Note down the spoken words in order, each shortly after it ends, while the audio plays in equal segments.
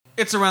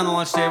It's around the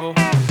lunch table.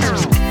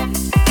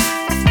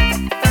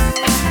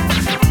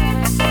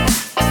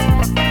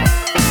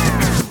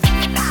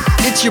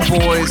 It's your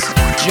boys,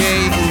 J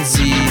and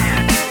Z.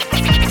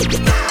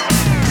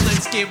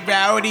 Let's get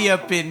rowdy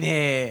up in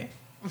here.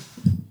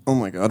 Oh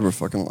my God, we're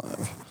fucking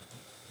live.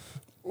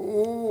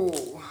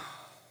 Ooh.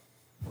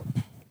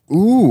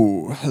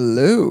 Ooh,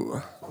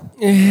 hello.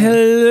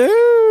 Hello.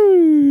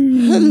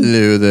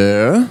 Hello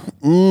there.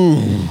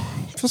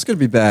 Feels good to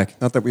be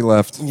back. Not that we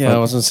left. Yeah, I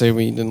was going to say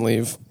we didn't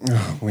leave.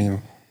 We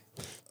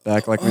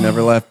back like we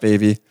never left,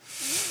 baby.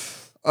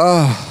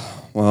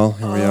 Well,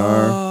 here we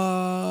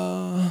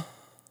are.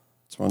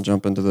 Just want to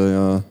jump into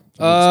the...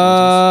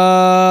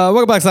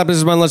 welcome back, Slap. This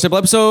is my lunch table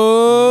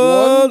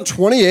episode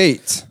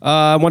 128.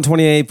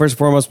 128. First and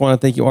foremost,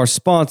 want to thank you, our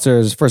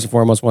sponsors. First and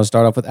foremost, want to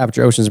start off with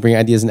Aperture Oceans, bringing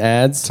ideas and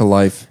ads To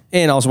life.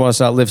 And also want to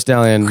start Live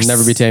Stallion,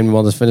 Never Be Tamed,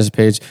 Wellness Fitness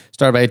page.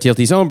 Started by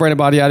ATLT's own Brandon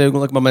Badiato. You can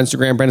look him up on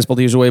Instagram. Brandon spelled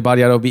the usual way.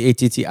 Badiato,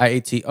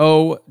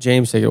 BATTIATO.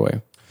 James, take it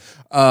away.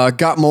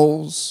 Got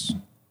moles.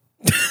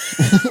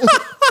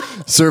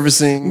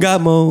 Servicing.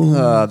 Got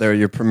mo. They're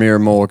your premier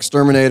mole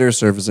exterminator,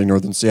 servicing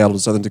northern Seattle to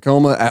southern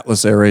Tacoma.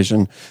 Atlas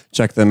Aeration.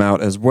 Check them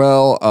out as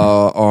well.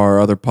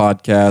 Our other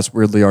podcast,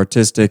 Weirdly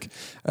Artistic,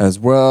 as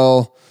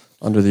well,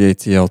 under the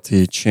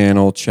ATLT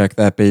channel. Check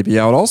that baby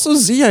out. Also,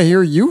 Z, I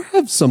hear you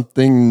have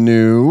something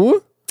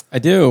new. I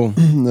do.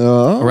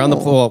 No. Around the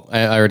pool.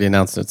 I already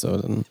announced it, so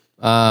it didn't.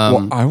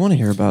 Well, I want to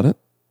hear about it.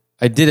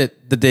 I did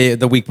it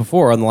the week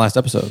before on the last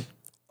episode.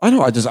 I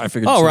know. I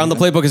figured. Oh, Around the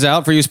Playbook is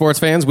out for you sports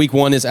fans. Week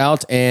 1 is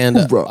out, and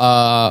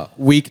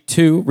week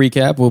 2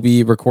 recap will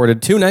be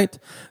recorded tonight.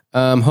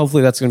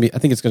 Hopefully, that's going to be. I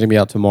think it's going to be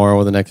out tomorrow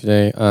or the next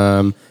day.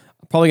 I'm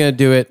probably going to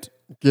do it.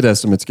 Get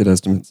estimates.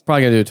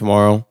 Probably going to do it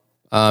tomorrow,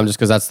 just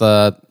because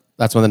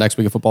that's when the next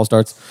week of football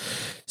starts.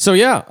 So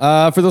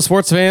yeah, for those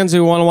sports fans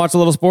who want to watch a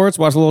little sports,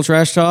 watch a little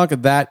trash talk,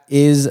 that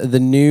is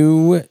the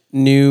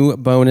new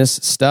bonus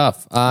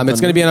stuff. It's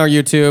going to be on our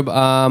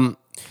YouTube.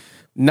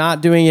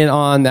 Not doing it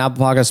on the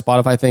Apple Podcast,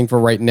 Spotify thing for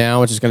right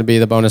now. It's just going to be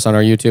the bonus on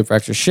our YouTube for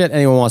extra shit.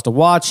 Anyone wants to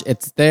watch,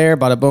 it's there.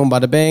 Bada boom,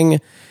 bada bing.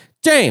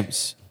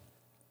 James.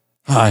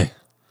 Hi.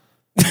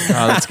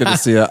 That's good to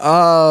see you.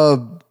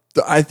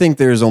 I think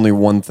there's only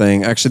one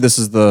thing. Actually, this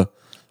is the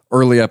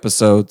early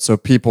episode, so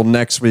people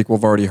next week will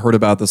have already heard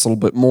about this a little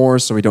bit more,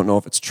 so we don't know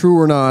if it's true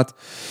or not.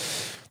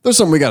 There's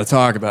something we got to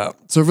talk about.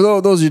 So for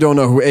those of you who don't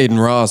know who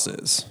Aiden Ross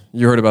is,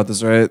 you heard about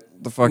this, right?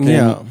 The fucking...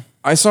 Yeah.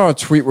 I saw a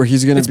tweet where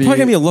he's going to be... It's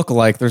probably going to be a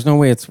lookalike. There's no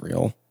way it's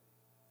real.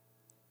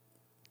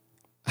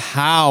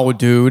 How,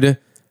 dude?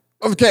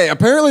 Okay,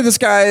 apparently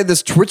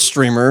this Twitch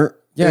streamer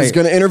is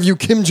going to interview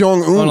Kim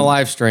Jong-un. On a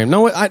live stream.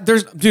 No,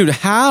 dude,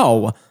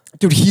 how?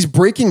 Dude, he's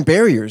breaking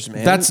barriers,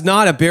 man. That's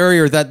not a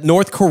barrier that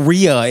North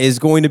Korea is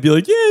going to be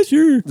like, yeah,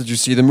 sure. Did you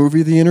see the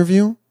movie, The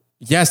Interview?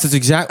 Yes, that's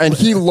exactly. And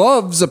he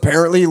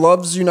apparently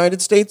loves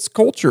United States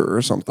culture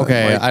or something.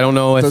 Okay, like, I don't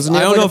know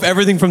if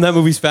everything from that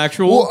movie's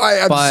factual. Well,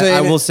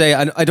 I will say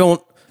I don't.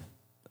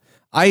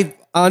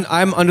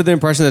 I'm under the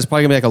impression that it's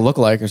probably gonna be like a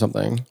lookalike or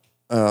something.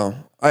 Oh,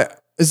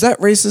 is that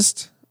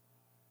racist?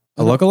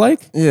 A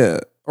lookalike?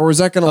 Yeah, or is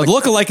that gonna a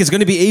lookalike is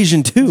gonna be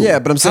Asian too? Yeah,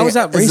 but I'm saying, how is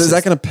that racist? Is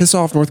that gonna piss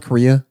off North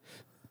Korea?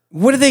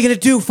 What are they gonna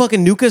do?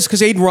 Fucking nuke us because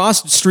Aiden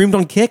Ross streamed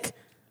on Kick?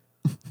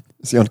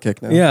 Is he on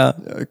Kick now? Yeah.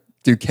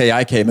 Dude,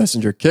 KIK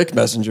Messenger, Kick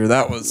Messenger,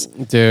 that was...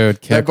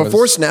 Dude, Kick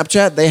before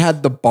Snapchat, they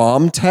had the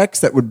bomb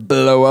text that would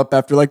blow up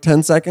after like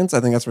 10 seconds.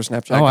 I think that's where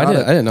Snapchat got it.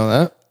 I didn't know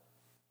that.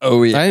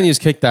 Oh, yeah. I didn't use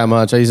Kick that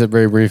much. I used it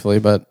very briefly,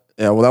 but...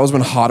 Yeah, well, that was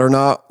when Hot or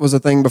Not was a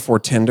thing before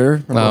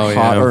Tinder. Remember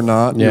Hot or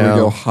Not? Yeah. You would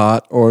go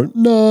Hot or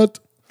Not.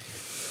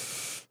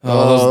 There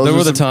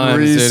were the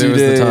times, dude. It was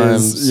the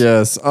times.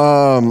 Yes.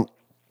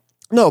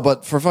 No,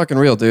 but for fucking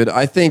real, dude,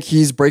 I think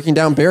he's breaking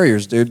down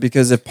barriers, dude,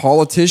 because if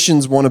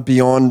politicians want to be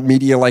on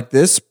media like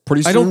this,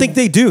 pretty soon... I don't think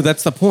they do.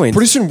 That's the point.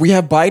 Pretty soon we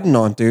have Biden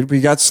on, dude.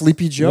 We got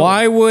Sleepy Joe.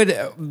 Why would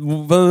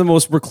one of the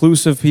most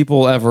reclusive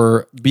people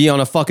ever be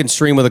on a fucking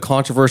stream with a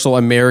controversial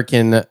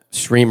American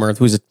streamer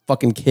who's a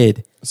fucking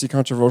kid? Is he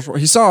controversial?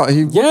 He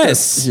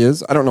Yes. He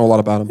is. I don't know a lot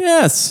about him.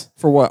 Yes.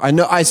 For what?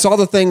 I saw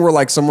the thing where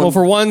like someone... Well,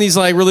 for one, he's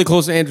like really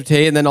close to Andrew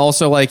Tate, and then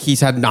also like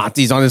he's had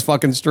Nazis on his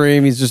fucking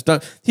stream. He's just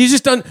done,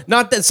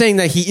 not that saying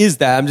that he is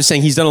that, I'm just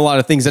saying he's done a lot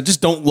of things that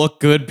just don't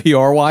look good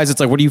PR-wise. It's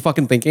like, what are you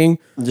fucking thinking?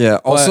 Yeah.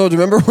 Also, do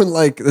you remember when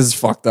like, this is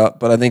fucked up,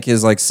 but I think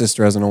his like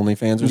sister has an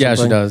OnlyFans or something? Yeah,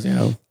 she does,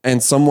 yeah.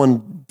 And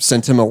someone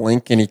sent him a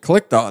link and he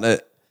clicked on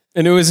it.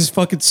 And it was his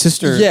fucking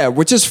sister. Yeah,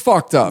 which is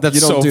fucked up. That's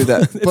you don't so do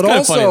that. But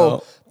also,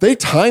 funny, they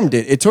timed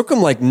it. It took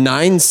him like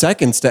 9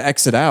 seconds to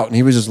exit out and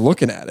he was just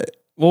looking at it.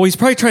 Well, he's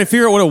probably trying to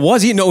figure out what it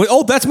was. He didn't know.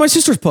 Oh, that's my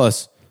sister's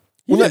puss.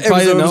 It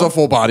was a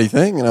full body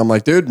thing. And I'm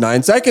like, dude,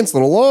 9 seconds, a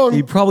little long.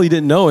 He probably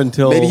didn't know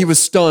until... Maybe he was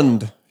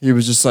stunned. He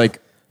was just like...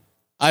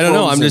 I don't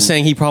know. I'm just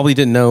saying he probably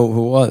didn't know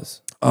who it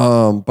was.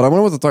 But I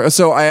wonder what the...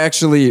 So I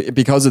actually,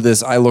 because of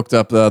this, I looked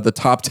up the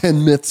top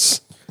 10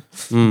 myths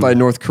by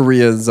North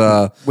Korea's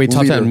Wait,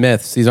 top leader. 10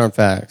 myths. These aren't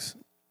facts.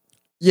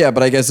 Yeah,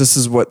 but I guess this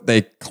is what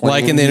they claim.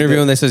 Like in the interview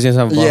when they says he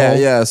doesn't have a butthole?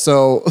 Yeah.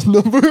 So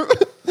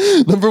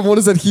number one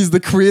is that he's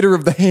the creator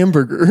of the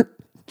hamburger.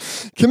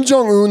 Kim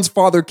Jong-un's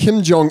father,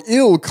 Kim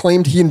Jong-il,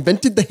 claimed he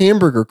invented the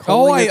hamburger.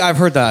 I've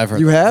heard that.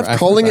 You have?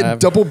 Calling it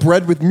double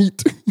bread with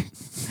meat.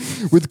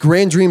 With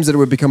grand dreams that it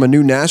would become a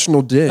new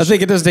national dish. I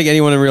think it doesn't take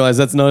anyone to realize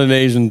that's not an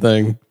Asian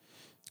thing.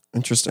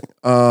 Interesting.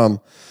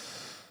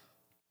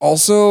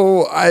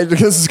 Also,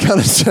 this is kind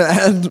of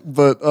sad,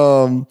 but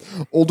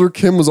older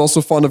Kim was also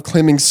fond of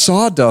claiming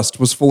sawdust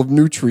was full of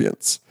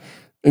nutrients,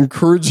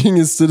 encouraging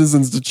his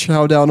citizens to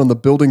chow down on the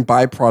building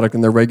byproduct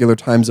in their regular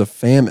times of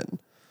famine.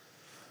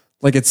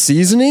 Like it's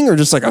seasoning or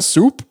just like a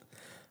soup?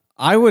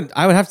 I would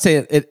have to say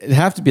it'd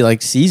have to be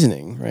like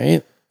seasoning,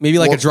 right? Maybe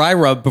like a dry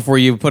rub before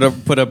you put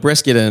a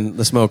brisket in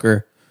the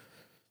smoker.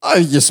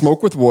 You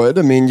smoke with wood.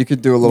 I mean, you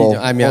could do a little.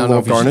 I don't know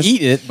if garnish. You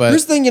should eat it, but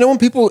here's the thing: when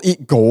people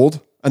eat gold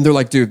and they're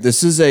like, "Dude,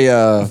 this is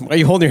a." Why are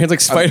you holding your hands like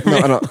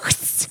Spider-Man?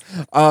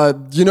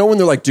 No. When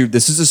they're like, "Dude,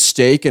 this is a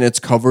steak and it's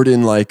covered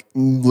in like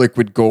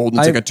liquid gold. And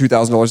it's like a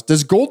 $2,000.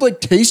 Does gold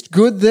like taste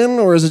good then,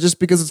 or is it just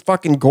because it's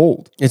fucking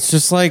gold? It's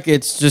just like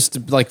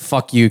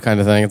fuck you kind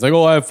of thing. It's like,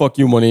 oh, I have fuck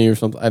you money or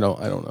something. I don't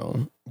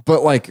know.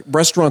 But like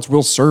restaurants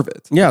will serve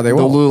it. Yeah, they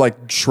will. They'll do like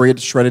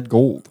shredded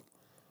gold.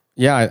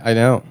 Yeah, I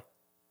know.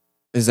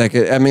 Is that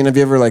good? I mean, have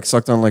you ever like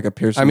sucked on like a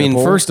pierced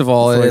nipple? First of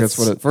all,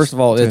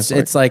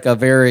 it's like a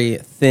very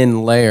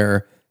thin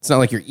layer. It's not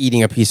like you're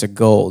eating a piece of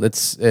gold.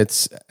 It's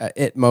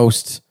at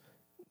most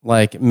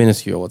like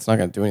minuscule. It's not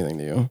going to do anything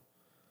to you.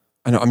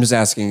 I know. I'm just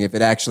asking if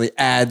it actually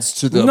adds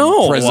to the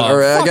present.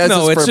 I guess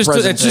no, it's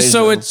just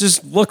so it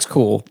just looks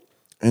cool.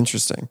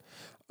 Interesting.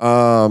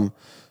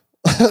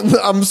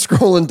 I'm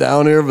scrolling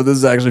down here, but this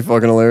is actually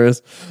fucking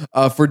hilarious.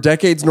 For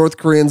decades, North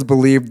Koreans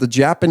believed the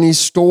Japanese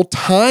stole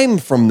time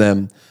from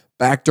them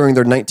back during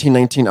their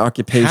 1919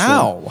 occupation.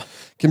 How?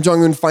 Kim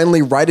Jong-un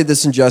finally righted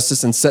this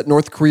injustice and set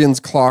North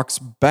Koreans' clocks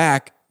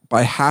back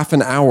by half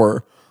an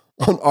hour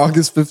on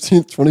August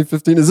 15th,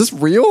 2015. Is this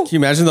real? Can you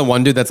imagine the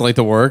one dude that's late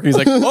to work? He's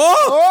like,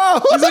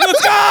 oh! He's like,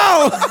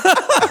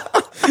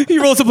 let's go! He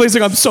rolls the place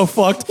like, I'm so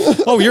fucked.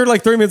 Oh, you're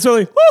like 30 minutes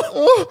early.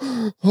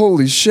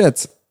 Holy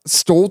shit.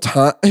 Stole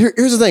time.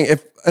 Here's the thing.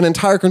 If an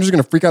entire country is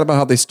going to freak out about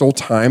how they stole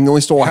time, they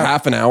only stole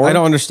half an hour. I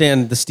don't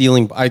understand the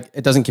stealing.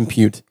 It doesn't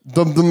compute.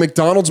 The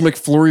McDonald's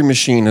McFlurry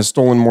machine has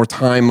stolen more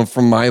time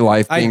from my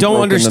life. I don't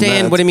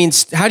understand what it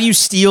means. How do you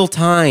steal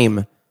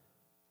time?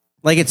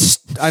 Like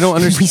I don't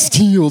understand. We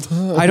steal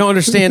time. I don't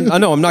understand.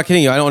 No, I'm not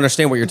kidding you. I don't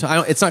understand what you're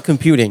talking. It's not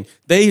computing.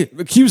 They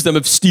accuse them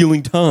of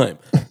stealing time.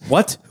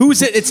 What? Who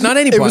is it? It's not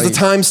anybody. It was a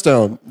time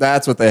stone.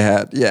 That's what they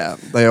had. Yeah,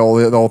 they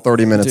all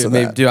 30 minutes of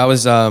that. Dude, I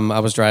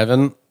was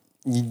driving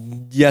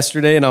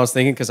yesterday and I was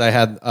thinking because I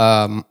had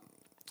I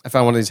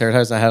found one of these hair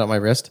ties and I had it on my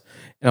wrist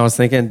and I was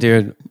thinking,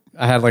 dude,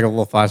 I had like a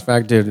little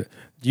flashback, dude.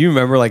 Do you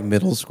remember like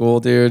middle school,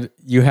 dude?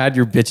 You had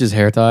your bitch's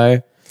hair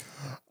tie.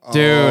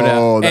 Dude,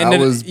 that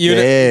was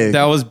big.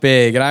 That was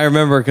big, and I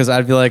remember because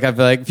I'd be like,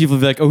 people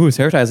would be like, "Oh, whose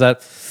hair tie is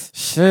that?"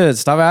 Shit,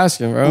 stop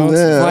asking, bro.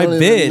 It's my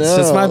bitch.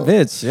 It's my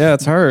bitch. Yeah,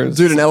 it's hers.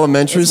 Dude, in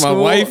elementary school,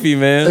 my wifey,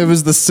 man. It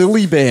was the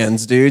silly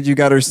bands, dude. You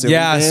got her silly.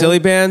 Yeah, band. Silly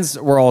bands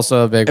were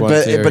also a big one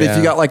too. But if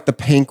you got like the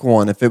pink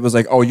one, if it was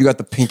like, oh, you got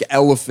the pink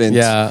elephant.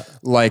 Yeah,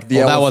 like the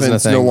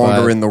elephant's no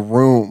longer in the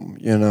room.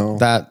 You know,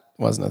 that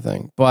wasn't a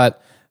thing,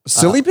 but.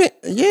 Silly band?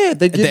 Yeah,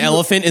 they give the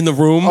elephant in the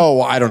room.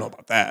 Oh, I don't know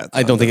about that.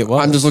 I don't think it was.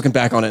 I'm just looking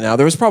back on it now.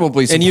 There was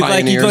probably some and you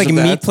pioneers like of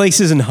that. meet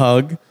places and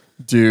hug.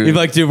 Dude. You'd be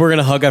like, dude, we're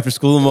gonna hug after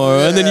school tomorrow.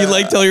 Yeah. And then you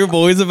like tell your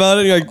boys about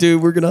it. And you're like, dude,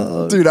 we're gonna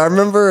hug. Dude, I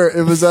remember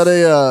it was at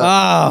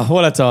a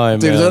what a time.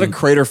 Dude, man. it was at a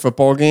Crater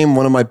football game.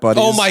 One of my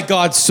buddies. Oh my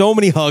god, so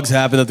many hugs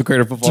happened at the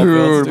Crater football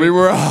fields, dude. We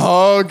were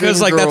hugging. Because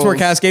like that's where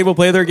Cascade will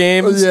play their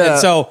games. Yeah. And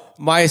so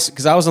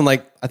because I was in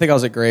I think I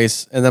was at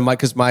Grace, and then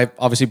because my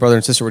obviously brother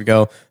and sister would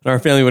go, and our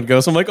family would go.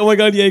 So I'm like, oh my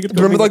god, yeah, you could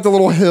go. Remember like the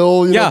little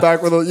hill, you know,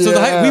 back where the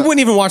So we wouldn't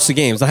even watch the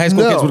games. The high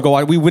school kids would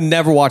go. We would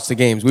never watch the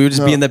games. We would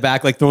just be in the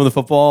back, like throwing the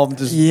football.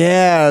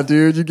 Yeah,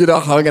 dude, you get a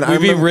hug, and we'd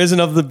be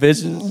risen of the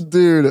bitches,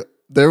 dude.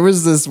 There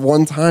was this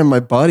one time my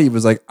buddy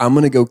was like, I'm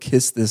gonna go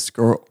kiss this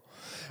girl,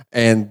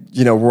 and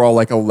you know we're all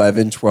like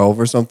 11, 12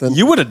 or something.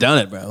 You would have done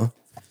it, bro.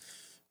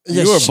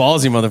 You were a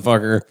ballsy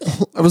motherfucker.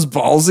 I was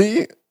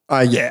ballsy.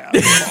 Yeah.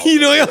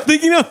 You know what I'm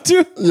thinking of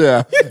too?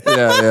 Yeah.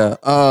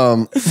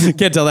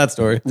 Can't tell that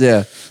story.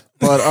 Yeah.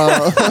 But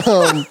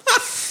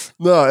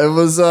no, it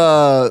was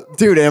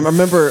dude, I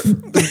remember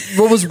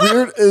what was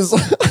weird is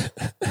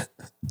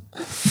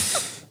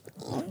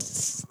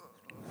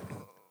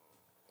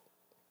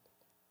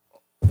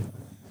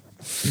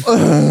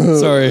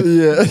sorry.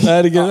 Yeah. I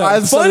had to get it.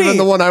 That's funny.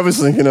 The one I was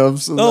thinking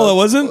of. So that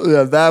wasn't?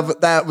 Yeah,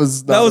 that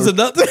was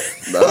another.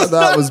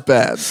 That was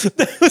bad.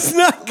 That was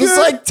not good. It was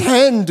like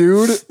 10,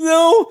 dude.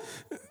 No.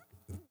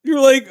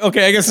 You're like,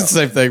 okay, I guess it's the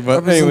same thing,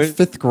 but anyway. In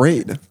 5th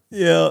grade.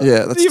 Yeah.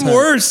 Yeah, that's even 10.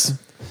 worse.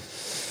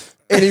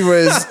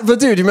 Anyways, but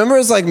dude, you remember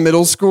as like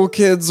middle school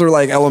kids or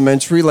like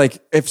elementary,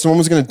 like if someone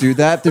was going to do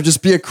that, there'd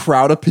just be a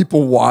crowd of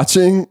people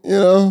watching, you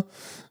know?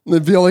 And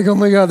they'd be like, oh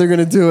my God, they're going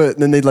to do it.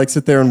 And then they'd like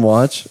sit there and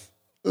watch.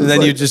 And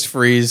then you just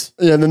freeze.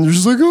 Yeah, and then you're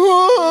just like,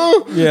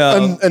 oh.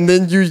 Yeah. And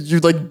then you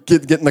like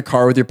get in the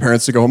car with your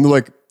parents to go home. They're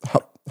like,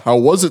 how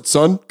was it,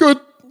 son? Good.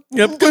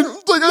 Yep. Good.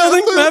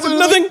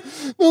 Nothing.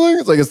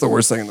 It's like it's the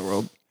worst thing in the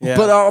world. Yeah.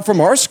 But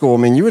from our school, I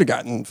mean, you would have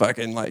gotten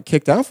fucking like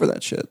kicked out for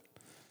that shit.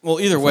 Well,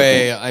 either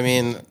way, I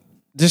mean,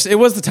 just it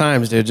was the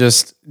times, dude.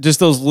 Just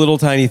those little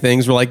tiny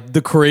things were like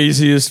the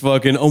craziest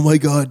fucking. Oh my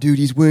god, dude,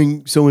 he's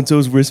wearing so and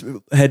so's wrist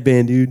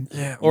headband, dude.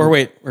 Yeah.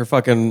 Or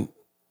fucking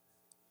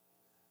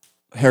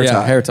Hair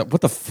tie. hair tie.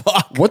 What the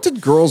fuck? What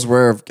did girls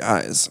wear of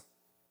guys?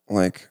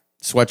 Like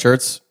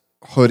Sweatshirts,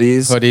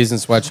 hoodies. hoodies, and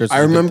sweatshirts. I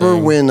remember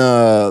when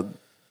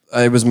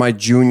it was my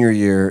junior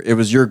year. It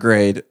was your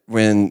grade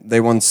when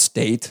they won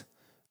state.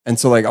 And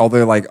so like all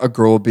their like a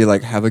girl would be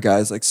like have a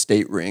guy's like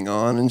state ring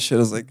on and shit. I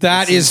was like,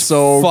 that this is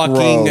so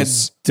fucking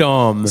gross.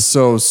 dumb.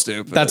 So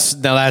stupid. That's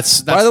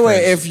By the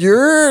way, cringe.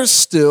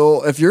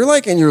 if you're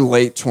like in your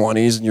late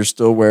 20s and you're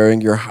still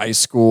wearing your high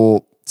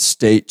school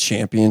state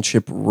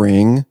championship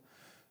ring,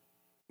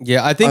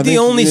 yeah, I think the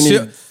think only you need I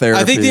think the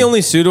therapy.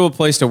 only suitable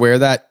place to wear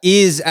that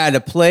is at a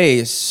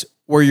place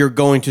where you're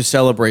going to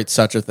celebrate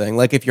such a thing.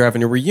 Like if you're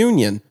having a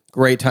reunion,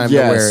 great time to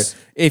wear Yes. it.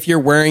 If you're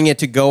wearing it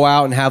to go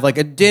out and have like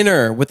a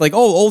dinner with like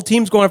old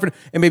teams going for,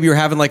 and maybe you're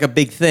having like a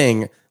big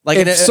thing, like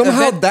if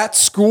somehow event- that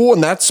school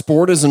and that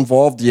sport is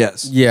involved,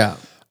 yes. yeah.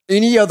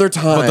 Any other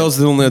time. But those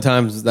are the only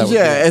times that would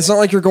yeah, be. it's not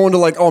like you're going to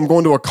like, I'm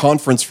going to a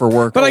conference for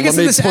work. But Oh, I guess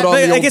let me put on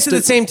the I old guess at the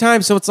stick- same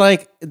time, so it's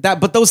like that.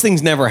 But those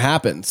things never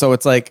happen. So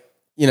it's like,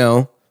 you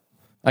know,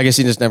 I guess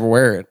you just never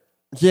wear it.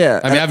 Yeah.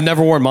 I mean, I've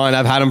never worn mine.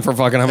 I've had them for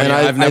fucking how many?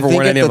 I've never think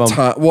worn at any of the them.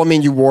 time- well, I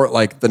mean, you wore it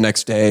like the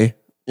next day,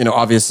 you know,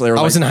 obviously. Or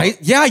I was in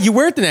Yeah, you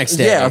wear it the next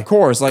day. Yeah, of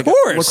course. Like,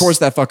 of course,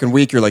 that fucking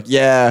week, you're like,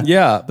 yeah.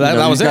 Yeah, but You know,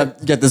 that was you it.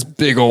 You got this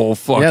big old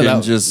fucking Yeah,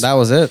 that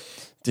was it.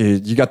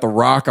 dude, you got the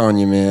rock on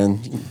you, man.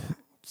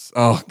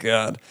 Oh,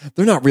 God.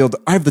 They're not real.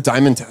 I have the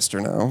diamond tester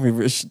now.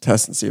 We should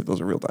test and see if those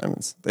are real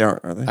diamonds. They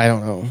aren't, are they? I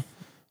don't know.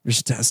 We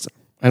should test them.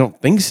 I don't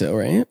think so,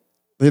 right?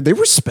 They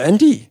were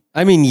spendy.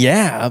 I mean,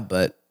 yeah,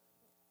 but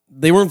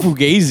they weren't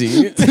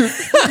fugazi.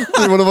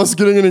 Dude, one of us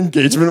getting an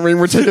engagement ring.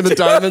 We're taking the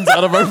diamonds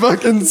out of our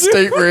fucking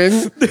state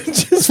ring.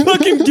 Just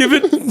fucking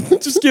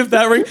just give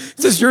that ring. It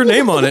says your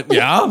name on it.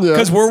 Yeah,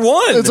 because we're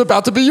one. It's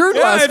about to be your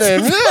last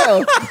name.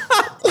 Yeah.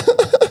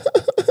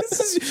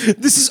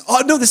 This is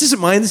no, this isn't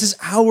mine. This is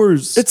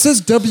ours. It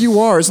says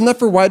WR. Isn't that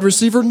for wide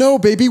receiver? No,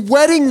 baby.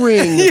 Wedding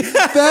ring.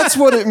 That's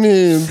what it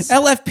means.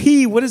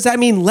 LFP. What does that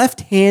mean?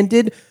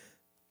 Left-handed?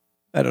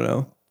 I don't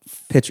know.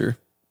 Pitcher.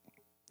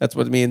 That's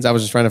what it means. I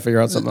was just trying to figure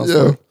out something else.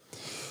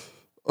 Yeah.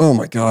 Oh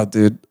my God,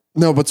 dude.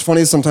 No, what's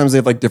funny is sometimes they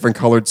have like different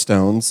colored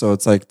stones. So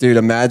it's like, dude,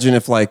 imagine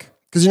if like,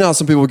 because you know how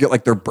some people get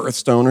like their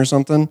birthstone or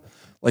something?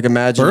 Like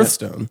imagine if-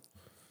 Birthstone.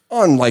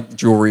 on like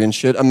jewelry and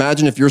shit.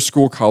 Imagine if your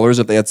school colors,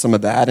 if they had some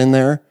of that in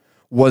there,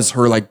 was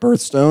her like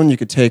birthstone. You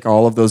could take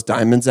all of those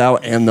diamonds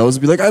out and those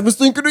would be like, I was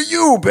thinking of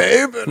you,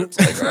 babe. And it's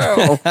like,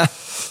 oh,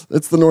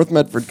 it's the North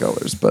Medford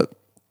colors. But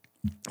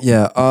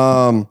yeah,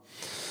 I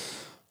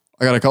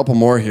got a couple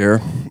more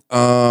here.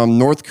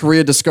 North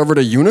Korea discovered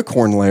a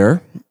unicorn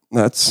lair.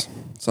 That's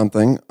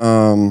something.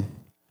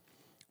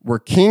 Where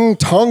King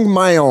Tong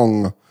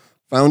Mayong,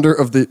 founder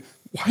of the...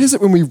 Why is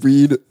it when we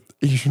read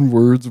Asian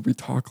words, we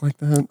talk like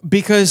that?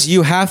 Because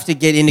you have to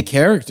get into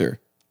character.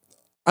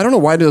 I don't know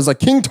why it is like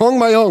King Tong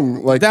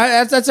Mayong. Like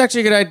That's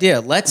actually a good idea.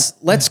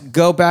 Let's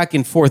go back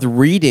and forth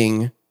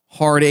reading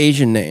hard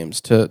Asian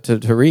names to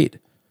read.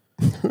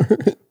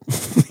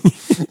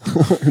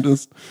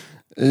 hardest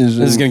Asian.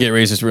 This is gonna get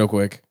racist real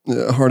quick.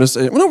 Hardest.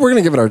 Well, no, we're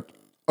gonna give it our.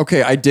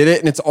 Okay, I did it,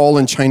 and it's all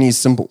in Chinese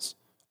symbols.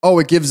 Oh,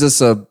 it gives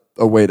us a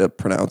way to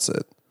pronounce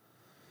it.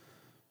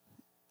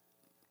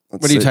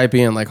 Let's What do you see. type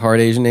in? Like hard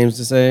Asian names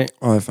to say?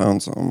 Oh, I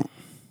found some.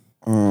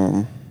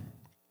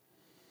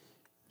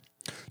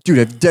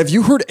 Dude, have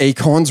you heard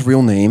Akon's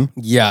real name?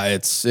 Yeah,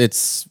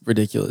 it's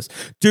ridiculous,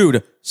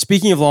 dude.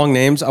 Speaking of long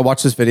names, I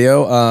watched this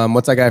video.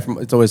 What's that guy from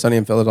It's Always Sunny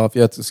in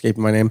Philadelphia? It's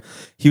escaping my name.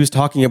 He was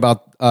talking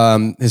about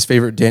his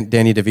favorite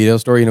Danny DeVito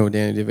story. You know what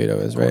Danny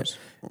DeVito is, right?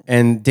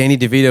 And Danny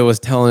DeVito was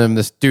telling him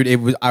this,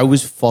 dude. I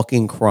was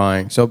fucking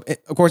crying. So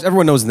of course,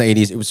 everyone knows in the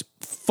 '80s it was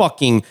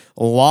fucking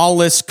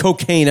lawless,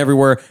 cocaine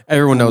everywhere.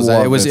 Everyone knows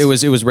that. Love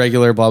It was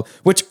regular, blah.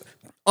 Which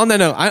on that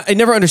note, I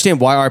never understand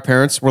why our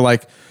parents were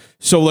like.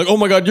 So like, oh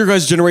my God, your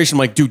guys' generation. I'm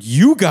like, dude,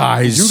 you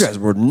guys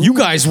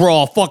were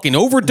all fucking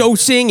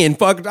overdosing and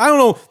fuck. I don't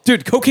know,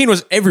 dude. Cocaine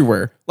was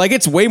everywhere. Like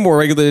it's way more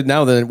regulated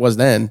now than it was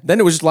then. Then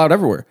it was just allowed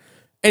everywhere.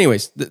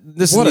 Anyways,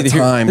 this What a is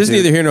time, this is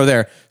dude. neither here nor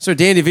there. So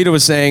Danny DeVito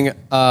was saying,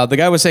 the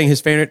guy was saying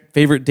his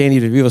favorite Danny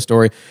DeVito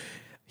story.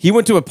 He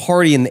went to a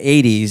party in the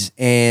 80s,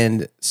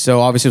 and so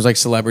obviously it was like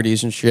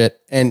celebrities and shit,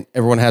 and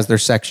everyone has their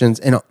sections,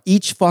 and on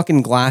each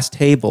fucking glass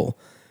table,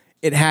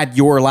 it had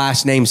your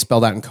last name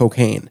spelled out in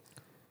cocaine.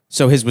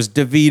 So his was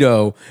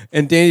DeVito.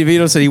 And Danny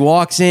DeVito said he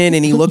walks in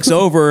and he looks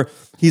over.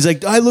 He's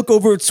like, I look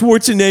over at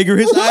Schwarzenegger.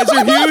 His eyes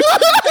are huge.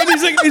 And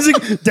he's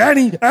like,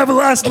 Danny, I have a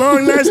long last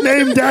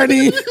name,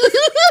 Danny.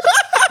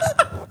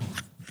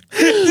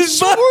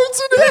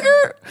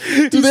 Schwarzenegger.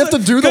 Do they have to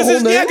do the whole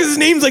name? Yeah, because his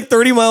name's like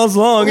 30 miles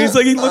long. He's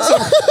like, he looks up,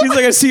 he's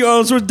like, I see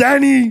Arnold Schwarzenegger.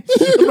 Danny,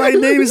 my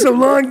name is so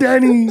long,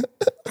 Danny.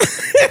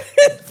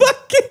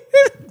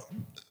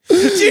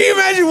 you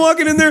imagine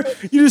walking in there?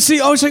 You just see,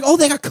 it's like,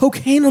 they got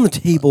cocaine on the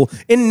table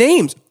and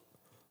names.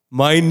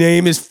 My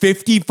name is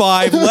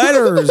 55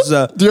 letters.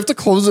 Do you have to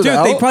close it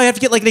out? They probably have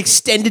to get like an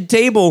extended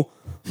table.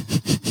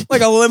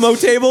 Like a limo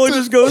table. It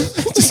just goes.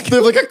 They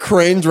have like a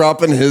crane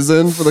dropping his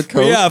in for the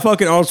coke. Yeah,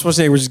 fucking Arnold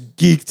Schwarzenegger was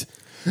geeked.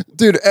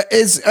 Dude,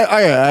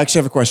 I actually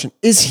have a question.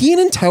 Is he an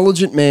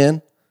intelligent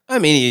man? I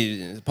mean,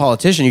 he's a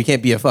politician. You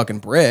can't be a fucking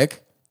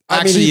brick.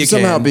 Actually, he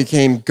somehow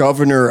became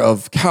governor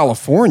of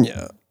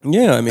California.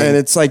 Yeah, I mean. And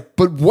it's like,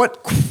 but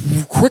what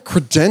quick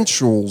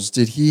credentials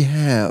did he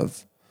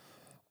have?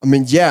 I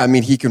mean, yeah,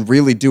 he can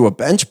really do a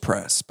bench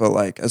press, but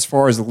like as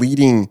far as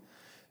leading,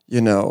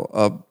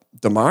 a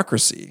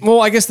democracy.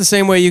 Well, I guess the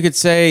same way you could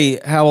say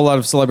how a lot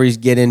of celebrities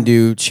get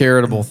into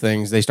charitable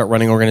things. They start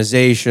running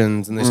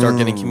organizations and they start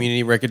getting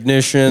community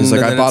recognition. He's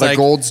like, I bought a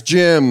Gold's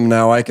Gym.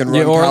 Now I can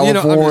run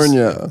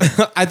California.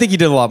 I think he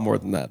did a lot more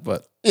than that,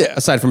 but yeah.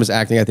 Aside from his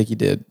acting, I think he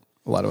did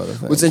a lot of other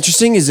things. What's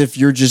interesting is if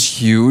you're just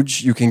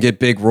huge, you can get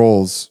big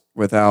roles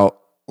without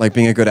like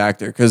being a good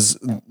actor. Because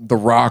The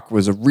Rock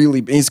was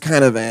he's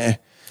kind of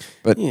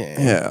but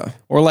yeah.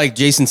 Or like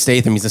Jason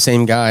Statham, he's the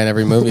same guy in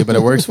every movie, but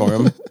it works for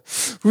him.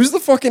 Who's the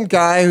fucking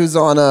guy who's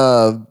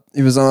on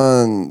he was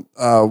on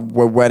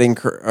Wedding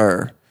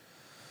or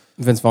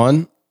Vince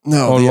Vaughn?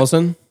 No. Owen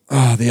Wilson?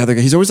 Oh, the other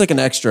guy. He's always like an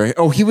extra.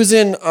 Oh, he was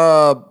in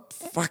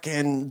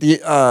fucking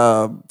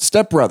the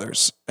Step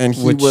Brothers. And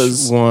he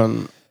was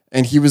one.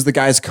 And he was the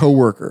guy's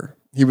coworker.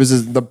 He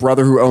was the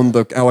brother who owned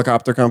the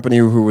helicopter company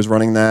who was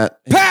running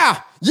that.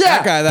 Pow!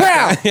 Yeah, that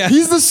guy. Yeah.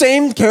 He's the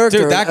same character.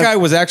 Dude, that guy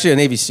was actually a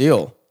Navy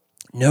SEAL.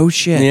 No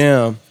shit.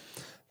 Yeah.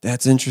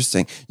 That's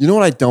interesting. You know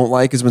what I don't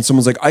like is when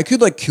someone's like, I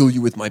could like kill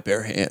you with my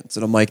bare hands.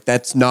 And I'm like,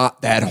 that's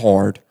not that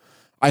hard.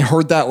 I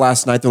heard that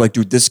last night. They're like,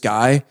 dude, this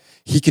guy,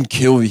 he can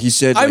kill you. He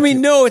said,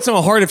 no, it's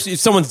not hard if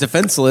someone's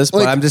defenseless,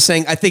 but I'm just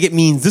saying, I think it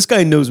means this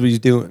guy knows what he's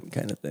doing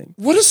kind of thing.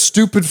 What a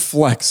stupid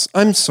flex.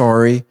 I'm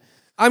sorry.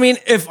 I mean,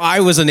 if I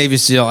was a Navy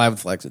SEAL, I would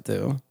flex it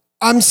too.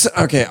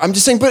 Okay. I'm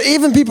just saying, but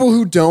even people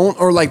who don't,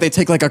 or like they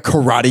take like a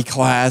karate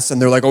class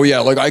and they're like, oh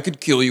yeah, like I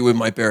could kill you with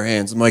my bare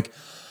hands. I'm like,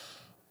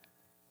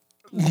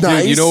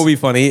 nice. Dude, you know what would be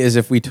funny is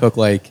if we took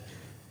like,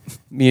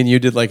 me and you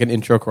did like an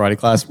intro karate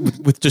class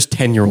with just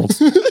 10-year-olds.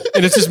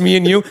 And it's just me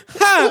and you.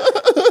 Ha!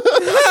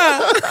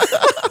 Ha!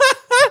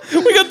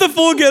 We got the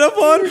full get up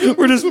on.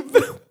 We're just.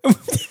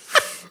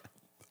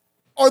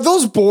 Are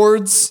those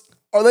boards?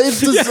 Are they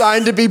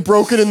designed to be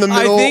broken in the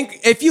middle? I think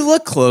if you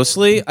look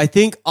closely, I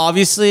think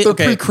obviously they're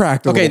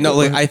pre-cracked. Okay, no,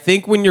 like I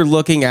think when you're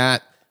looking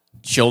at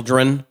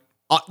children,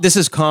 this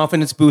is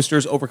confidence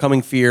boosters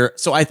overcoming fear.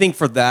 So I think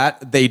for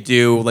that they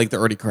do like they're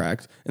already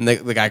cracked, and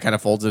the guy kind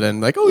of folds it in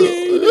like, oh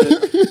yeah.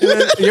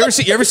 You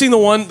ever seen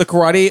the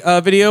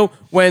karate video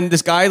when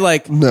this guy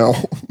like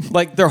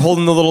they're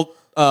holding the little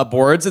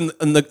boards and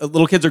the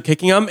little kids are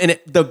kicking them, and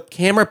the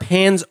camera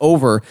pans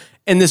over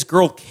and this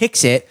girl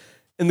kicks it.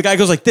 And the guy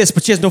goes like this,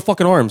 but she has no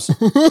fucking arms.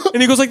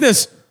 And he goes like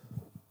this.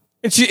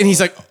 And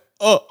he's like,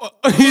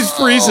 he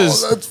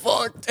freezes. Oh, that's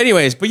fucked.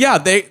 Anyways, but yeah,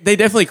 they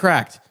definitely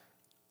cracked.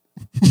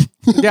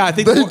 Yeah, I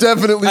think they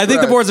definitely. I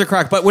think the boards are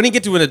cracked, but when you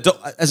get to an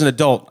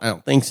adult, I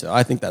don't think so.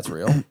 I think that's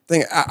real.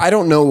 I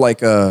don't know,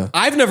 like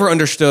I've never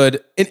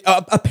understood.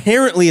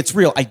 Apparently, it's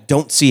real. I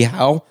don't see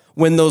how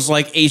when those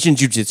like Asian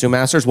jiu-jitsu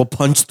masters will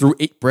punch through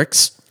 8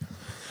 bricks.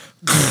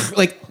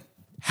 Like.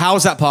 How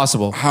is that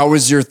possible? How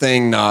is your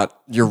thing not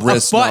your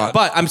wrist? But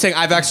I'm saying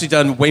I've actually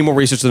done way more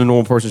research than a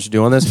normal person should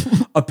do on this.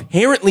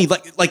 Apparently,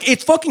 like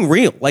it's fucking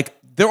real. Like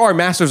there are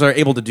masters that are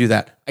able to do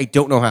that. I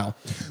don't know how.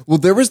 Well,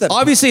 there was that.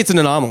 Obviously, it's an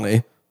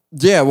anomaly.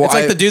 Yeah, well, it's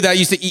like the dude that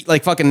used to eat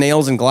like fucking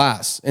nails and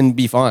glass and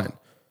be fine.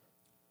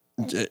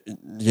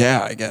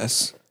 Yeah, I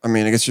guess. I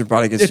mean, I guess your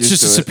body gets. It's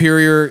used just to a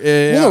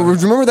superior.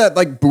 Remember that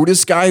like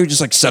Buddhist guy who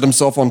just like set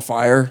himself on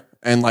fire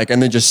and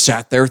then just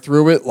sat there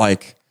through it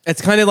like. It's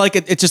kind of like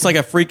it's just like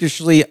a freakish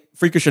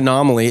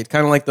anomaly. It's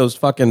kind of like those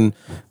fucking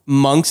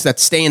monks that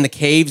stay in the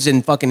caves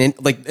and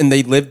and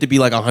they live to be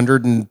like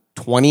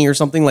 120 or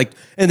something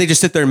and they just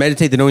sit there and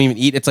meditate. They don't even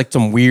eat. It's like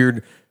some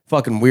weird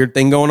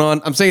thing going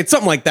on. I'm saying it's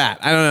something like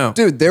that. I don't know.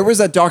 Dude, there was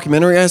that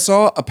documentary I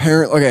saw.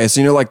 Apparently, okay,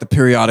 so like the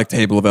periodic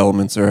table of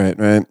elements, all right?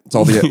 It's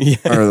all the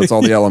that's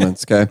all the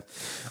elements, okay?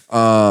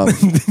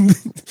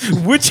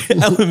 Which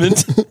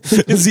element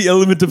is the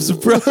element of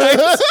surprise?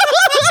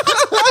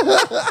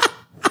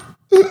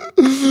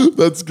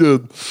 That's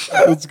good.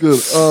 That's good.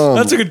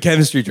 That's a good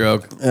chemistry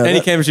joke. Yeah,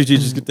 any chemistry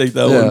teachers could take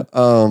that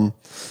one.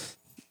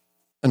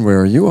 And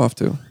where are you off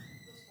to?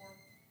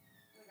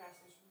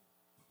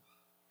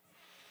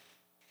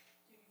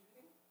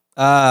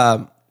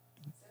 Can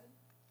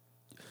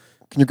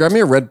you grab me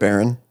a Red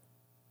Baron?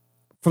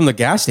 From the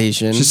gas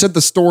station? She said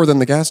the store, then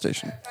the gas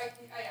station.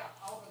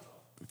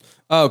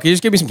 Oh, can you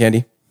just give me some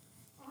candy?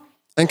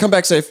 And come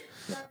back safe.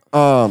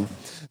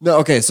 No,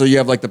 okay, so you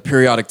have like the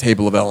periodic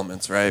table of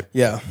elements, right?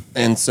 Yeah.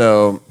 And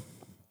so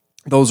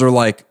those are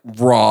like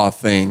raw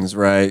things,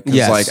 right?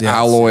 Because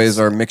alloys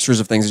are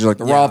mixtures of things. These are like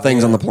the raw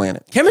things on the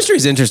planet. Chemistry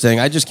is interesting.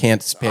 I just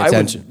can't pay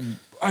attention.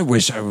 I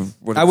wish I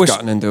would have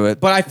gotten into it.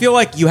 But I feel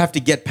like you have to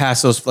get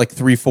past those like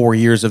 3-4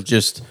 years of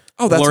just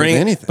that's learning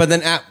with anything. But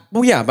then,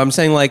 but I'm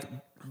saying like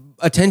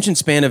attention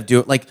span of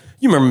doing like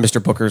you remember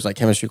Mr. Booker's like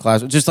chemistry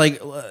class,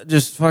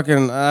 just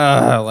fucking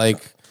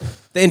like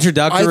the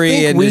introductory. I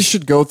think and we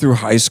should go through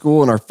high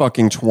school in our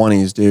fucking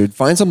 20s, dude.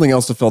 Find something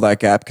else to fill that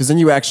gap because then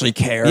you actually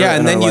care. Yeah,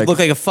 and then you look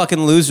like a fucking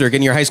loser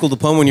getting your high school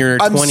diploma when you're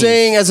 20. I'm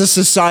saying as a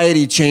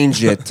society,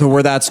 change it to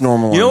where that's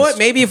normal. You know what?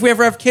 Maybe if we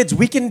ever have kids,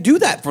 we can do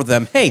that for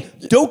them. Hey,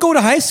 don't go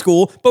to high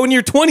school, but when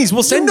you're 20s,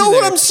 we'll send you. You know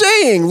there. what I'm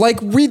saying?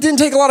 Like we didn't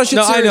take a lot of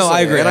shit seriously. I know,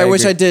 I agree. And I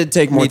wish I did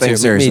take more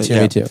things seriously.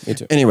 Me too.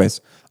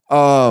 Anyways,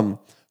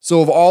 so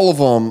of all of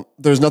them,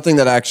 there's nothing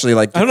that actually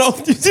like. I don't know.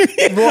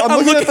 Well, I'm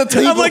looking at the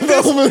table I'm like of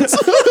this. elements.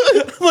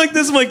 I'm like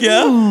this. I'm like,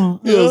 yeah.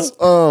 Yes.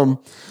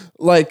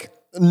 Like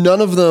none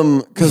of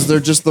them because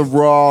they're just the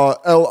raw.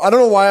 I don't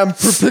know why I'm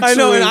picturing. I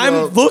know, and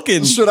I'm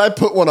looking. Should I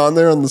put one on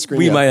there on the screen?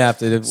 We might have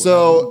to.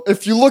 So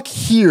if you look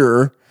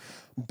here,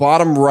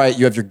 bottom right,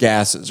 you have your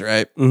gases,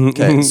 right?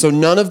 Okay. So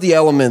none of the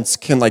elements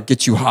can like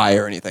get you high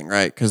or anything,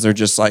 right? Because they're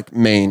just like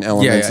main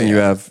elements, and you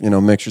have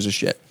mixtures of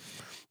shit.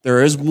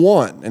 There is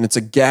one, and it's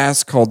a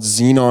gas called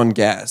xenon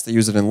gas. They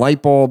use it in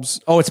light bulbs.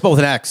 Oh, it's both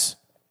an X.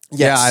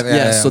 Yes,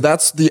 yes. So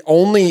that's the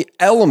only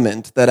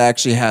element that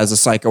actually has a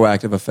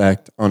psychoactive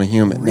effect on a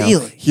human. Really? Now,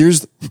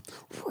 here's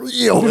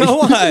really.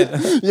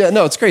 What? Yeah,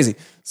 no, it's crazy.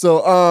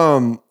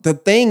 So the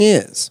thing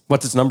is,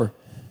 What's its number?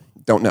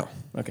 don't know.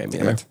 Okay, me Damn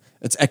neither. it.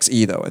 It's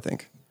XE though, I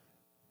think.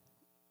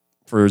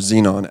 For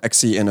xenon,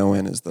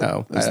 XENON is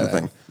the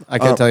thing. I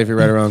can't tell you if you're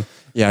right or wrong.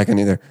 Yeah, I can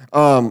either.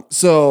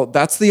 So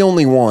that's the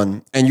only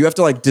one, and you have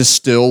to like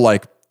distill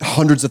like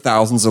hundreds of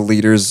thousands of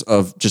liters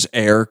of just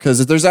air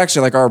because there's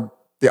actually like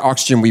the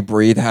oxygen we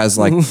breathe has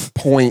like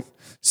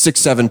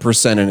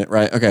 0.67% in it,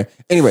 right? Okay.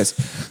 Anyways,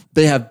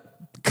 they have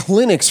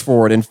clinics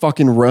for it in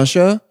fucking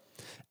Russia,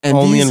 and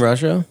Only in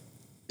Russia?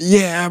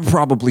 Yeah,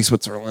 probably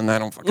Switzerland. I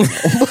don't fucking know.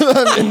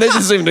 I mean, they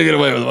just seem to get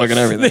away with fucking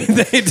everything.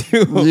 They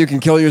do. You can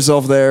kill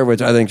yourself there,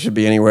 which I think should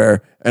be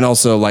anywhere, and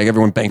also like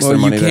everyone banks their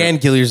money You there. can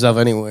kill yourself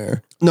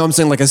anywhere. No, I'm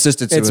saying like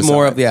assisted suicide. It's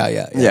more of yeah.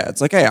 Yeah,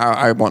 it's like, hey,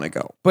 I want to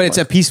go. But it's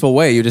a peaceful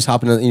way. You just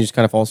hop in and you just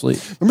kind of fall asleep.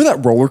 Remember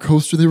that roller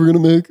coaster they were going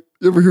to make?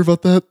 You ever hear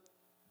about that?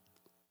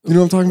 You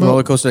know what I'm talking about?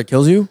 Roller coaster that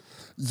kills you?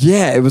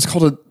 Yeah, it was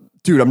called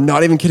dude, I'm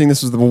not even kidding.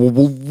 This was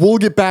we'll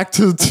get back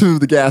to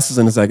the gases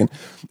in a second.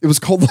 It was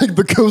called like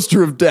the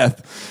coaster of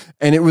death.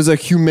 And it was a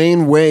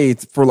humane way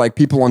for like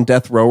people on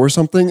death row or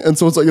something. And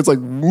so it's like,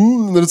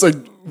 and then it's like.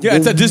 Yeah,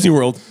 it's at Disney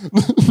World.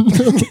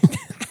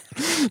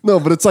 No,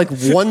 but it's like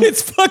one.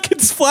 It's fucking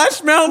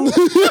Splash Mountain.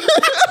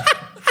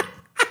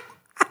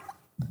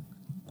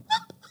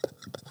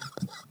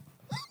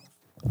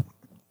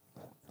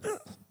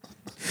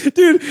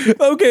 Dude,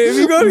 okay, if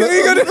you go to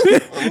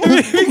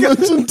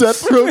Imagine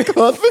death row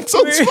convicts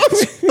on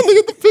Splash. Look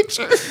at the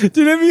picture.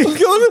 Dude, if you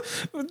go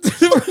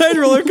to ride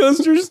roller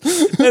coasters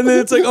and then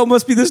it's like, oh,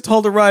 must be this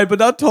tall to ride, but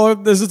not taller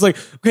than this. It's like,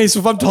 okay, so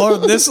if I'm taller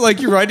than this, like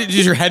you ride it,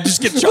 does your head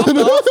just get chopped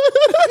off?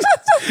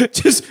 you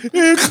just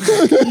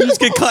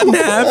get cut in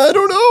half. I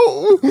don't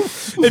know.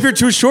 If you're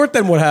too short,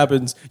 then what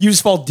happens? You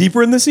just fall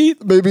deeper in the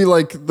seat? Maybe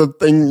like the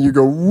thing you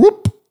go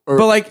whoop.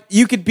 But like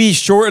you could be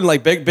short and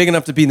like big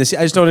enough to be in the seat.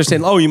 I just don't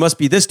understand. Oh, you must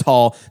be this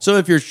tall. So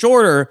if you're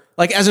shorter,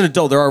 like as an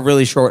adult, there are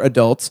really short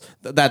adults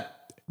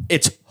that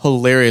it's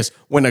hilarious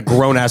when a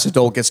grown ass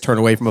adult gets turned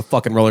away from a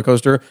fucking roller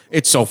coaster.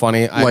 It's so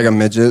funny. Like a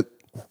midget,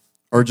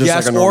 or just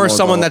yes, like a or normal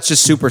someone adult. that's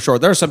just super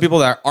short. There are some people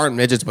that aren't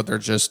midgets, but they're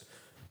just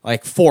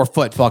like 4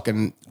 foot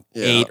fucking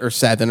 8 or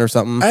 7 or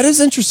something. That is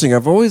interesting.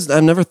 I've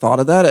never thought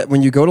of that.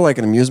 When you go to like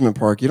an amusement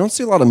park, you don't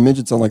see a lot of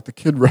midgets on like the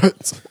kid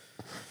rides.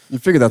 You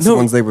figure that's the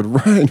ones they would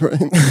ride,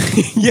 right?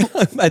 Yeah,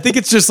 I think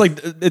it's just like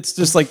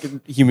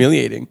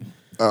humiliating.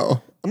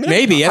 Oh, I mean,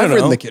 Maybe, I don't I've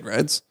ridden know. the kid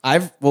rides. No.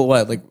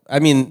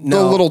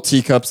 The little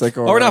teacups that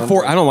go Or around. not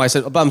 4. I don't know why I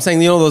said, but I'm saying,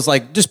 those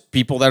like just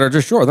people that are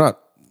just short. They're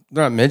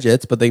not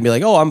midgets, but they can be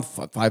like, oh, I'm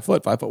 5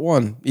 foot,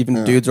 5'1",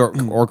 even dudes or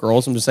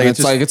girls. I'm just saying,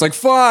 It's like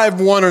 5,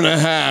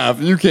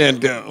 1.5. You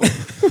can't go.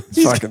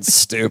 It's fucking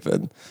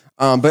stupid.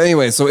 But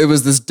anyway, so it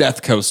was this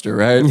death coaster,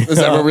 right? Is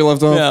that where we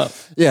left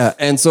off? Yeah. Yeah.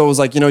 And so it was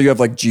like, you have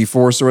like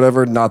G-Force or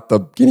whatever, not the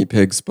guinea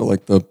pigs, but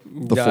like the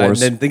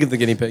force. I didn't think of the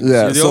guinea pigs.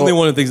 Yeah, You're the only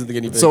one who thinks of the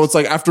guinea pigs. So it's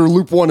like after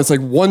loop 1, it's like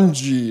 1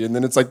 G, and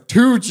then it's like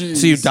 2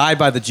 Gs. So you die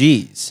by the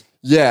G's.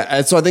 Yeah,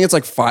 and so I think it's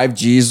like 5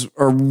 Gs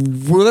or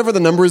whatever the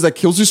number is that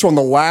kills you. So on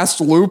the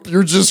last loop,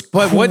 you're just.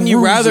 But wouldn't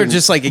you rather cruising.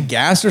 just like get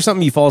gassed or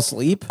something? You fall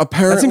asleep.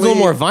 Apparently- that seems a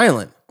little more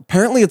violent.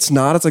 Apparently, it's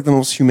not. It's like the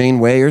most humane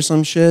way or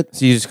some shit.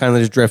 So you just kind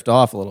of just drift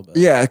off a little bit.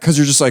 Yeah, because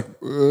you're just like,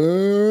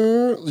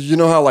 you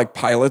know how like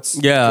pilots,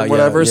 Yeah, or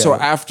whatever. yeah. So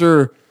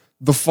after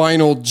the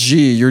final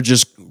G, you're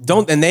just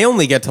And they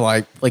only get to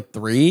like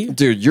 3.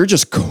 dude, you're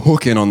just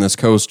cooking on this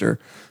coaster.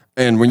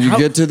 And when you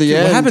get to the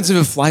end, what happens if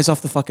it flies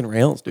off the fucking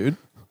rails, dude?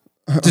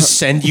 Just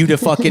send you to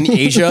fucking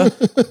Asia.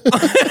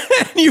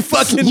 You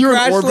fucking you're in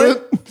crash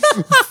orbit.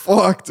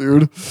 Fuck,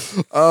 dude.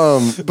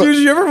 Dude, did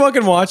you ever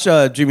fucking watch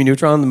Jimmy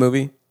Neutron, the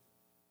movie?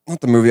 Not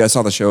the movie. I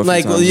saw the show a few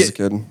Like, times as a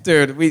kid.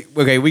 dude, we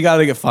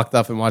gotta get fucked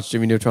up and watch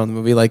Jimmy Neutron the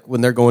movie. Like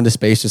when they're going to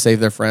space to save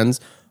their friends,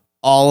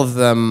 all of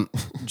them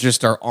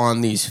just are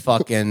on these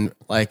fucking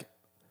like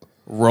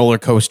roller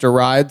coaster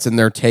rides, and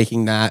they're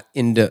taking that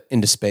into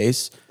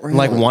space.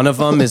 Like one of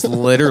them is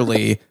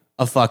literally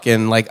a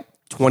fucking like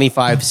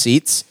 25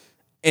 seats,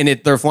 and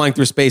they're flying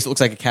through space. It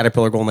looks like a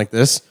caterpillar going like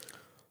this.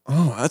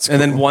 Oh, that's And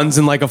then one's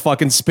in like a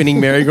fucking spinning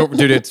merry-go-round.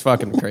 Dude, it's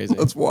fucking crazy.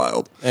 that's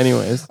wild.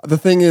 Anyways. The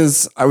thing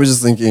is, I was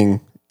just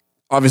thinking,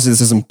 obviously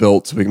this isn't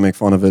built so we can make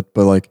fun of it,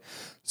 but like,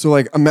 so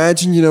like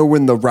imagine,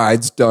 when the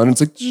ride's done, it's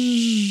like,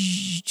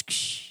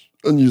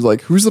 and you're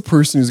like, who's the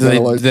person who's going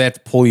to like, Do they have to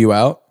pull you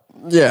out?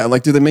 yeah,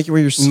 like, do they make you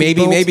wear your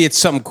seatbelt? Maybe it's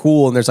something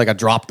cool and there's like a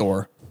drop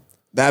door.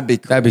 That'd be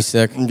cool. That'd be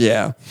sick.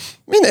 Yeah.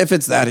 I mean, if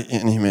it's that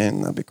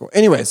inhumane, that'd be cool.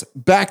 Anyways,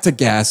 back to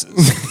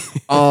gases.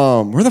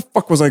 Where the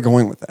fuck was I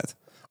going with that?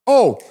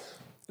 Oh,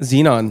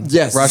 Xenon.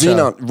 yes, Russia.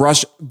 Xenon.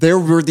 Russia. There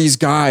were these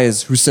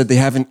guys who said they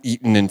haven't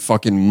eaten in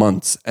fucking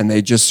months and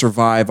they just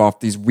survive off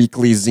these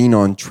weekly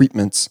Xenon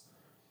treatments.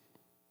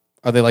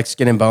 Are they like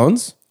skin and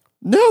bones?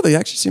 No, they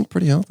actually seemed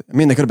pretty healthy. I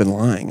mean, they could have been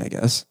lying, I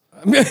guess.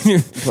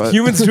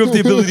 Humans do have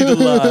the ability to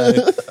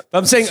lie.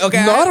 I'm saying,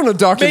 okay. Not on a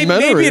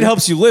documentary. Maybe it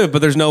helps you live,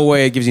 but there's no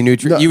way it gives you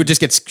nutrients. You would just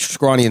get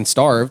scrawny and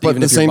starved. But even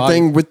the if your same body-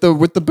 thing with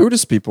the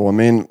Buddhist people. I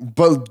mean,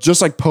 but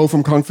just like Poe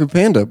from Kung Fu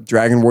Panda,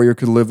 Dragon Warrior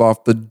could live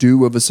off the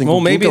dew of a single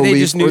Well, maybe ginkgo they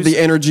leaf just knew- or the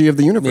energy of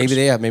the universe.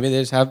 Maybe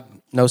they just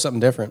know something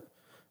different.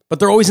 But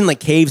they're always in like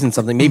caves and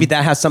something. Maybe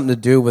that has something to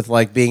do with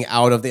like being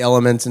out of the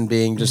elements and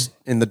being just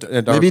in a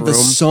dark Maybe room. the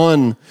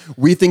sun,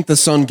 we think the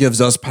sun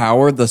gives us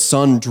power. The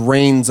sun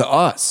drains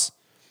us.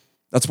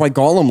 That's why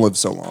Gollum lived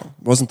so long.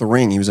 It wasn't the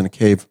ring. He was in a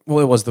cave. Well,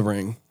 it was the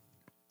ring.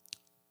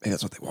 Maybe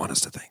that's what they want us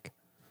to think.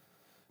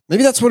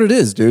 Maybe that's what it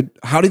is, dude.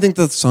 How do you think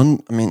the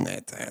sun, I mean,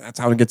 that's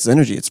how it gets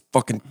energy. It's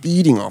fucking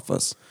feeding off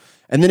us.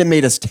 And then it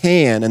made us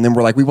tan, and then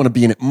we're like, we want to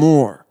be in it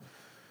more.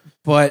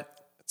 But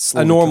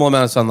slowly a normal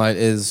amount of sunlight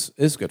is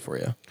good for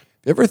you. Have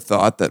you ever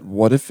thought that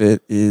what if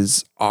it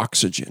is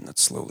oxygen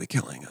that's slowly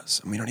killing us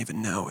and we don't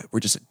even know it? We're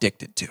just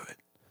addicted to it.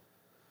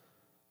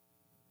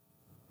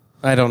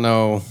 I don't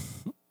know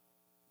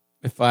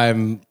if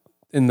I'm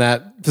in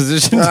that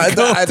position. To I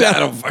go down.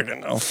 don't fucking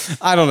know.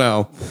 I don't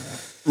know.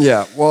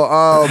 Yeah,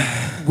 well,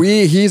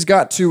 he's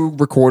got to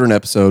record an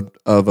episode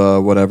of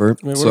whatever.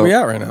 Where are we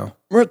at right now?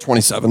 We're at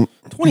 27.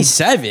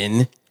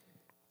 27?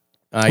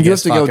 I You have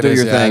guess to go fuck, it do is,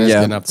 your it thing, is yeah.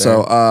 getting up there.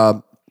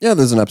 So, yeah,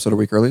 there's an episode a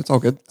week early. It's all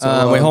good.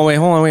 So, wait, hold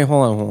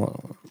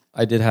on.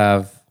 I did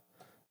have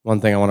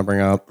one thing I want to bring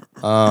up.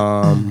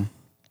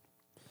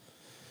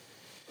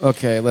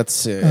 Okay, let's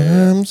see.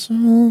 I'm so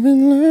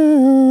in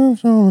love,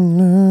 so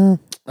in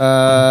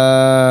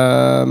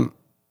love.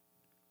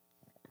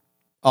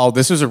 Oh,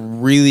 this was a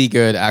really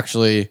good,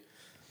 actually,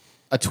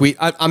 a tweet.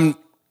 I'm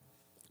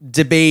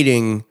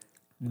debating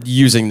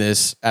using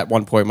this at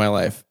one point in my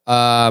life.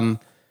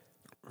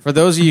 For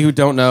those of you who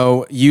don't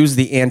know, use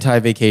the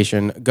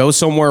anti-vacation. Go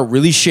somewhere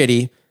really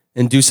shitty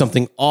and do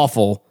something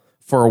awful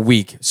for a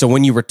week. So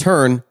when you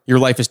return, your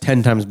life is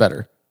 10 times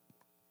better.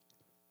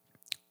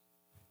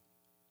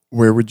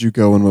 Where would you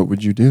go and what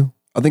would you do?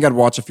 I think I'd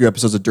watch a few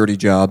episodes of Dirty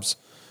Jobs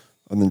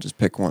and then just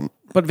pick one.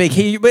 But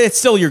it's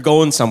still you're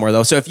going somewhere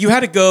though. So if you had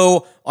to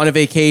go on a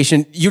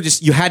vacation, you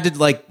had to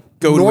like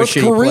go North to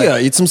a shitty Korea,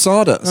 place. eat some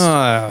sawdust.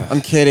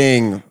 I'm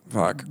kidding.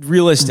 Fuck.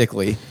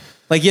 Realistically,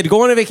 like you had to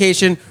go on a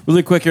vacation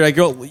really quick.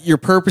 You're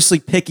purposely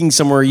picking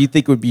somewhere you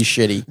think would be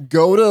shitty.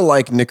 Go to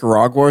like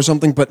Nicaragua or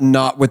something, but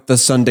not with the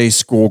Sunday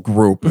school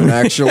group and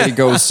actually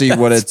go see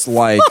what it's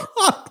like.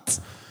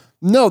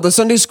 No, the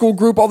Sunday school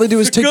group, all they do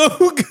is take...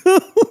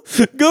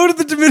 Go to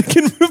the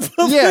Dominican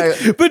Republic,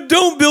 Yeah. but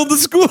don't build the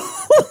school.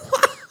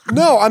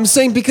 No, I'm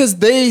saying because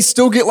they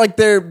still get like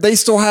they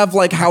still have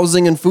like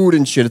housing and food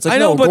and shit. It's like, I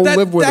know, no, but go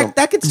live with them.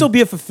 that could still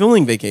be a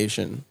fulfilling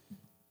vacation.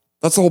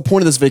 That's the whole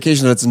point of this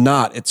vacation. That it's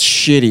not. It's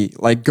shitty.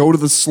 Like, go to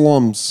the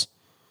slums.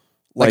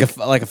 Like a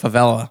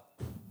favela.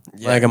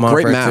 Like a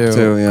great map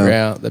too,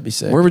 yeah. that'd be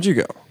sick. Where would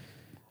you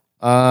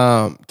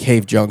go?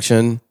 Cave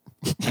Junction.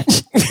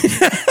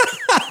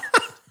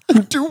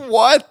 Do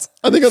what?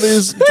 I think I'll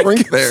just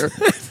drink there.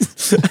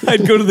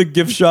 I'd go to the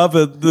gift shop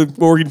at the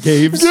Morgan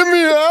Caves. Get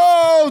me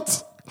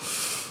out!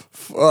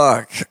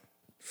 Fuck.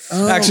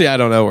 Actually, I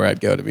don't know where I'd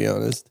go, to be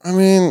honest. I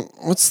mean,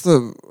 what's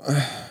the...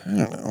 I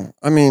don't know.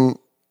 I mean...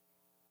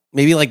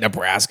 Maybe like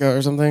Nebraska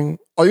or something.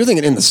 Oh, you're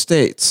thinking in the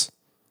States.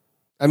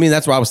 I mean,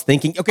 that's what I was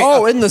thinking. Okay.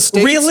 Oh, in the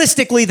States?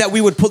 Realistically, that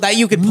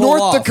you could pull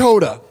North off.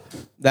 Dakota.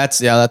 That's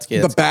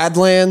good. The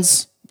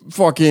Badlands.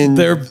 Fucking...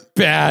 They're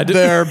bad.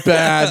 They're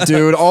bad,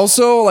 dude.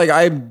 Also, like,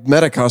 I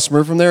met a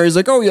customer from there. He's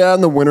like, oh, yeah,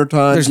 in the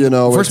wintertime, First it's of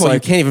all,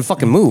 like, you can't even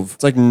fucking move.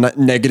 it's like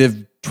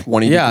negative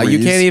 20 Yeah, degrees.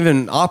 you can't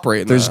even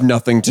operate. There's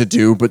nothing to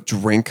do but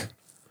drink.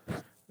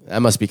 That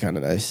must be kind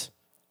of nice.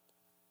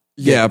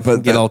 Yeah,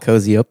 but Get all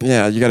cozy up.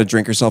 yeah, you got to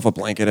drink yourself a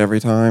blanket every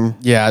time.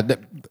 Yeah.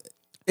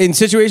 In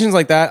situations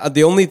like that,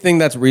 the only thing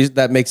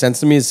that makes sense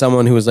to me is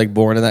someone who was like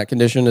born in that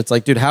condition. It's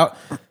like, dude, how,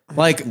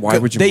 like, Why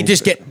would you they move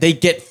just there?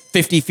 get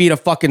 50 feet of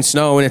fucking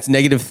snow and it's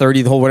negative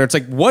 30 the whole winter. It's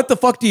like, what the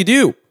fuck do you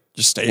do?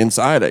 just stay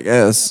inside, I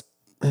guess.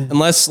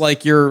 Unless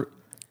like you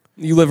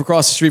live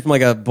across the street from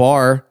like a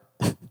bar.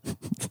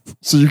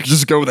 So you can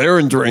just go there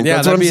and drink. Yeah,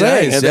 That's what I'm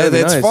saying. nice. Yeah,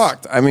 It's nice.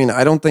 fucked. I mean,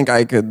 I don't think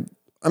I could.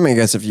 I mean, I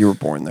guess if you were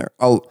born there,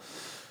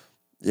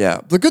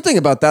 yeah. The good thing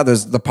about that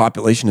is the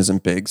population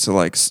isn't big, so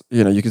like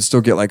you can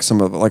still get like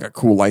some of like a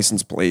cool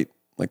license plate.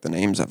 Like the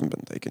names haven't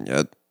been taken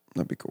yet.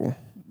 That'd be cool.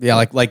 Yeah,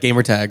 like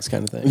gamer tags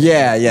kind of thing.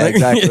 Yeah,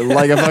 exactly.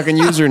 Like a fucking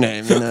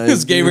username.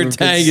 This gamer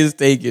tag is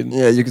taken.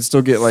 Yeah, you can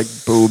still get like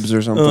boobs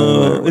or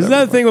something. Isn't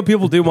that the thing what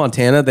people do in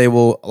Montana? They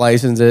will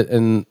license it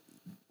in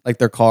like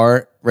their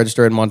car,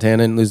 register in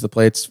Montana and lose the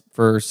plates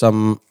for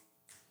some.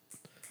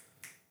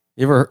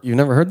 You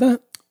never heard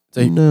that?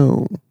 So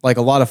No. like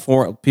a lot of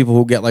foreign people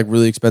who get like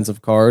really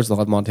expensive cars, they'll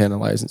have Montana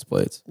license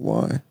plates.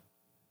 Why?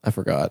 I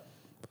forgot.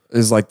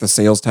 Is like the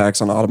sales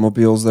tax on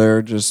automobiles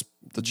there just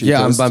the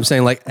cheapest? Yeah, I'm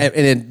saying like,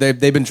 and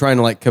they've been trying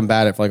to like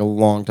combat it for like a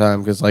long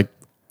time because like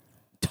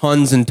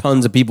tons and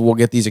tons of people will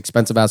get these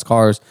expensive ass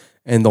cars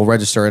and they'll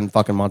register in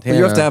fucking Montana.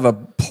 You have to have a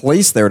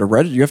place there to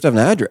register. You have to have an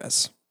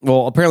address.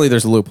 Well, apparently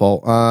there's a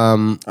loophole.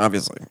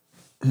 Obviously.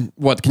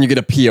 What, can you get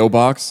a P.O.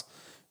 box?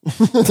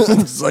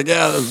 It's like,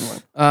 yeah,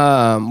 that's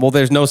one. Well,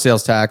 there's no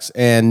sales tax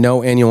and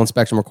no annual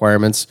inspection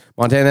requirements.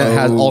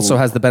 Montana also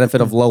has the benefit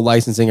of low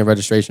licensing and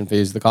registration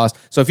fees. The cost.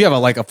 So if you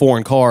have a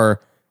foreign car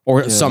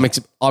or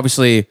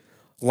obviously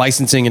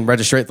licensing and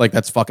registration, like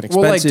that's fucking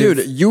expensive. Well, like,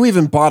 dude, you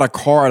even bought a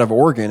car out of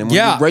Oregon, and when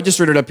you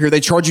registered it up here, they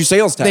charge you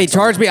sales tax. They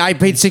charged me. I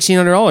paid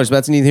 $1,600, but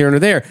that's neither here nor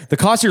there. The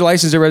cost of your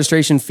license and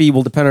registration fee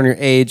will depend on your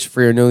age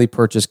for your newly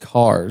purchased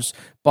cars,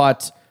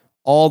 but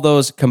all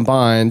those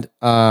combined,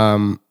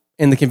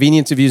 and the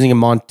convenience of using a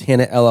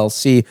Montana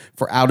LLC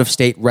for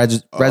out-of-state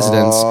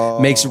residents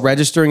makes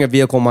registering a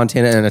vehicle in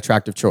Montana an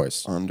attractive choice.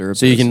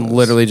 So you can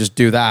literally just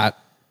do that.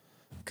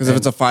 Because if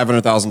it's a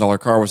 $500,000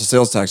 car, what's the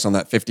sales tax on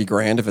that?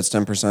 $50,000 if it's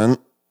 10%.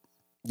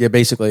 Yeah,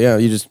 basically, yeah.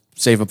 You just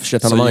save a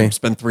shit ton So of money. you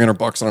spend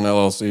 $300 on an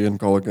LLC and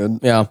call it good.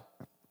 Yeah.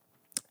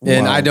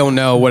 And I don't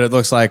know what it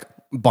looks like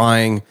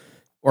buying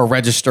or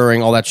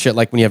registering all that shit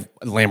like when you have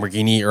a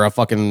Lamborghini or a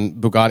fucking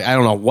Bugatti. I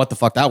don't know what the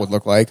fuck that would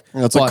look like.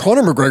 Yeah, it's like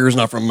Conor McGregor's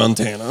not from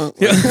Montana.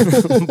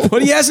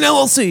 But he has an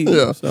LLC.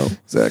 Yeah, So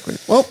exactly.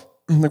 Well,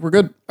 I think we're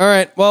good. all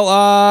right.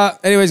 Well,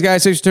 anyways,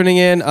 guys, thanks for tuning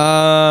in.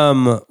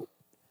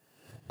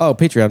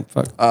 Patreon.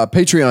 Fuck.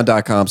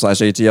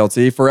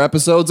 Patreon.com/ATLT for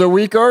episodes a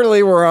week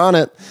early. We're on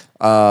it.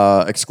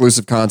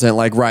 Exclusive content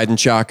like Riding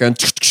Shotgun.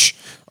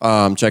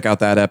 Check out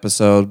that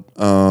episode.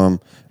 And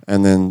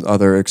then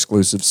other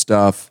exclusive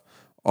stuff.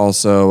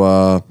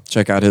 Also,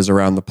 check out his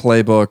Around the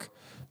Playbook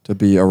to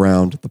be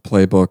around the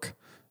playbook.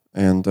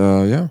 And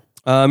yeah.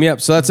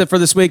 Yep. So that's it for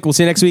this week. We'll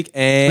see you next week.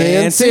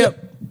 And see ya.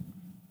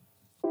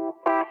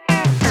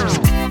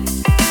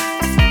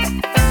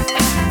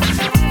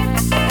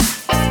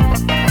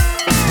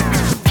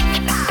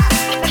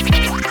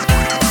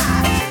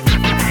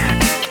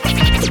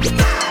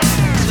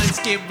 Let's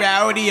get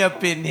rowdy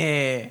up in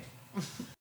here.